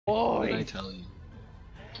What did I Boy, tell you?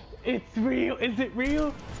 it's real. Is it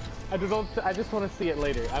real? I just want to see it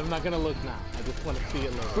later. I'm not gonna look now. I just want to see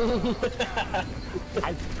it later.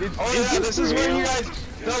 Oh yeah, this is where you guys,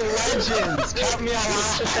 the legends, kept me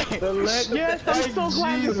alive. Yes, I'm so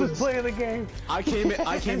glad this was Jesus. playing the game. I came in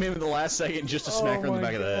at the last second just to smack her in the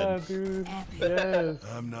back of the head. Dude. Yes.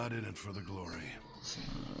 I'm not in it for the glory.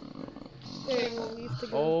 Okay, well, we have to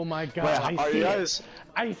go. Oh my God. Wait, I are see you it. guys?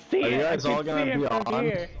 I see Are it. you guys I all can gonna see be it from on?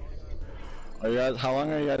 here. Are you guys? How long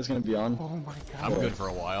are you guys gonna be on? Oh my God. I'm good for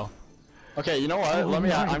a while. Okay, you know what? Oh Let me.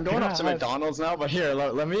 my I'm going up to God. McDonald's now, but here,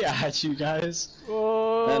 let me add you guys.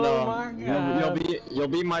 Oh And my God. you'll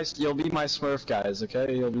be my Smurf guys,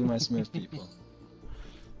 okay? You'll be my Smurf people.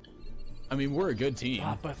 I mean, we're a good team.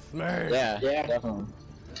 Papa Smurf. Yeah, definitely.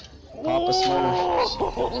 Papa Smurf.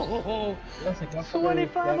 Oh,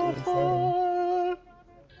 2504.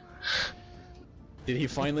 Did he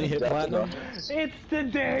finally hit platinum? It's the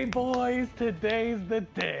day, boys. Today's the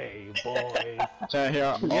day, boys. Okay,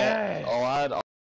 here. Yes. I'll add.